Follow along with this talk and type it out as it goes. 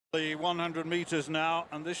The 100 meters now,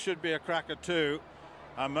 and this should be a cracker too.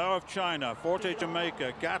 Mo of China, Forte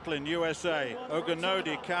Jamaica, Gatlin USA,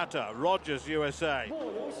 Ogunodi Qatar, Rogers USA,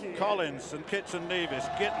 Collins and Kitts and Nevis,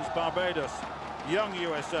 Gittins Barbados, Young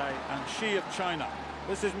USA, and Shi of China.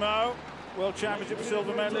 This is Mo, World Championship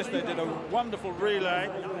silver medalist. They did a wonderful relay.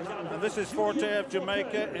 And this is Forte of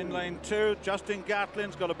Jamaica in lane 2. Justin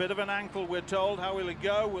Gatlin's got a bit of an ankle, we're told. How will he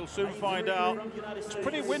go? We'll soon find out. It's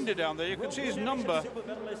pretty windy down there. You can see his number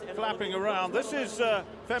flapping around. This is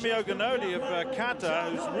Femi Ogunodi of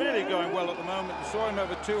Qatar, who's really going well at the moment. We saw him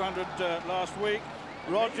over 200 last week.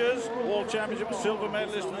 Rogers, World Championship silver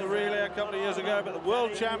medalist in the relay a couple of years ago, but the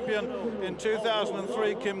world champion in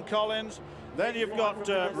 2003, Kim Collins. Then you've got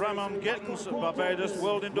Ramon Gittins of Barbados,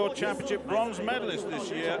 World Indoor Championship bronze medalist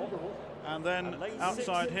this year. And then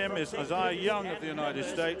outside him is Isaiah Young of the United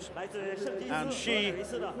States and Shi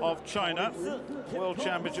of China, World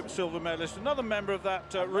Championship silver medalist. Another member of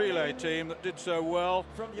that relay team that did so well.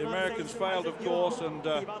 The Americans failed, of course, and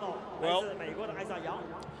well,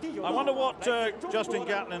 I wonder what Justin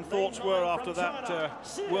Gatlin's thoughts were after that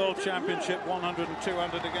World Championship 100 and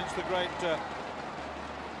 200 against the great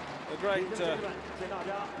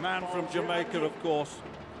man from Jamaica, of course.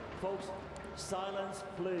 Folks, silence,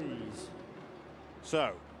 please.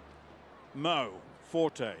 So, Mo,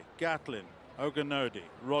 Forte, Gatlin, Ogunodi,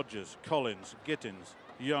 Rogers, Collins, Gittins,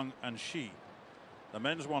 Young, and Shi. The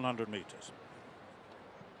men's 100 meters.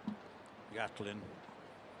 Gatlin,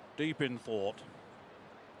 deep in thought.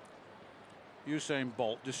 Usain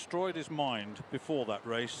Bolt destroyed his mind before that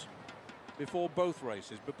race, before both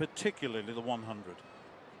races, but particularly the 100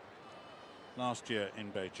 last year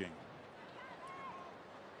in Beijing.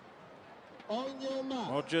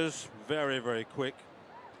 Rogers, very, very quick.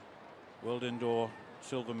 World Indoor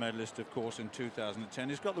silver medalist, of course, in 2010.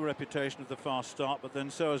 He's got the reputation of the fast start, but then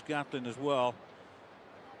so has Gatlin as well.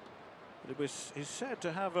 But he's said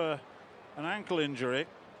to have an ankle injury,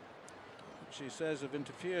 which he says have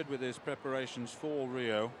interfered with his preparations for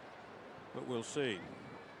Rio, but we'll see.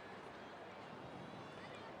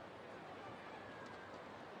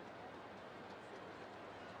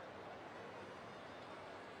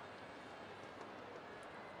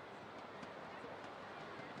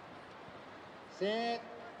 Set.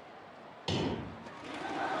 Well,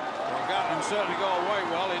 Gatlin certainly got away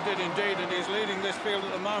well. He did indeed, and he's leading this field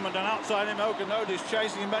at the moment. And outside him, Ogunodi's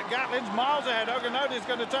chasing him, but Gatlin's miles ahead. Ogunodi's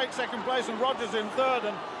going to take second place, and Rogers in third,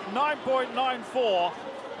 and 9.94,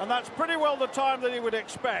 and that's pretty well the time that he would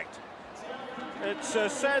expect. It's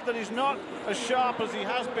said that he's not as sharp as he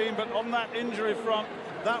has been, but on that injury front,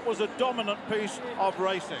 that was a dominant piece of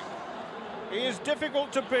racing. He is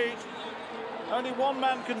difficult to beat. Only one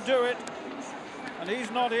man can do it, and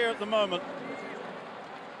he's not here at the moment.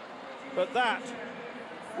 But that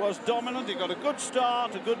was dominant. He got a good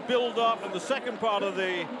start, a good build-up, and the second part of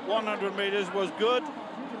the 100 meters was good,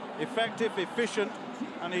 effective, efficient,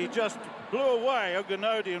 and he just blew away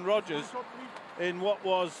Ogunodi and Rogers in what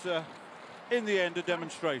was, in the end, a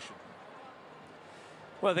demonstration.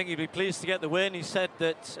 Well, I think he'd be pleased to get the win. He said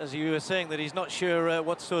that, as you were saying, that he's not sure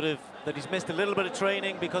that he's missed a little bit of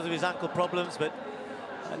training because of his ankle problems, but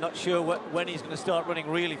I'm not sure when he's going to start running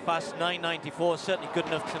really fast. 9.94, certainly good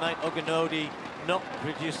enough tonight. Ogunodi not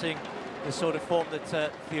producing the sort of form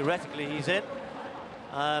that theoretically he's in.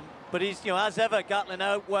 But he's, as ever, Gatlin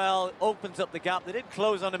out well, opens up the gap. They did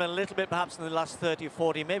close on him a little bit, perhaps in the last 30 or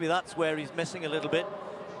 40. Maybe that's where he's missing a little bit.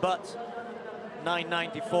 But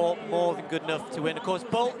 9.94, more than good enough to win. Of course,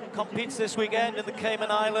 Bolt competes this weekend in the Cayman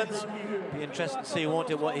Islands. Be interesting to see, won't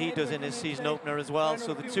it, what he does in his season opener as well.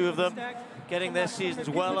 So the two of them getting their seasons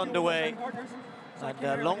well underway. And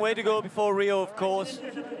a long way to go before Rio, of course.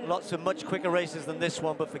 Lots of much quicker races than this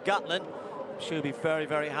one. But for Gatlin, I'm sure he'll be very,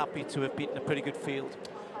 very happy to have beaten a pretty good field.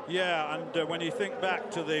 Yeah, and when you think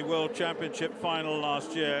back to the World Championship final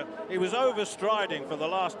last year, he was overstriding for the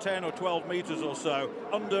last 10 or 12 meters or so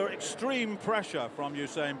under extreme pressure from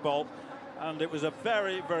Usain Bolt, and it was a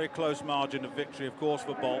very, very close margin of victory, of course,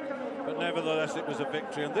 for Bolt, but nevertheless it was a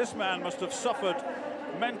victory. And this man must have suffered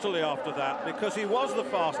mentally after that, because he was the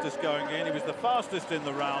fastest going in, he was the fastest in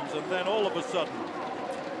the rounds, and then all of a sudden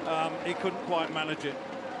he couldn't quite manage it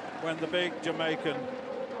when the big Jamaican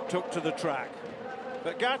took to the track.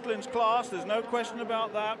 But Gatlin's class, there's no question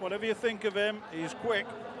about that. Whatever you think of him, he's quick.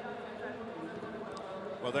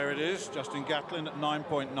 Well, there it is. Justin Gatlin at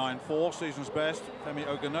 9.94, season's best. Femi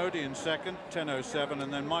Ogunodi in second, 10.07,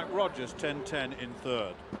 and then Mike Rogers, 10.10 in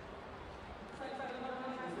third.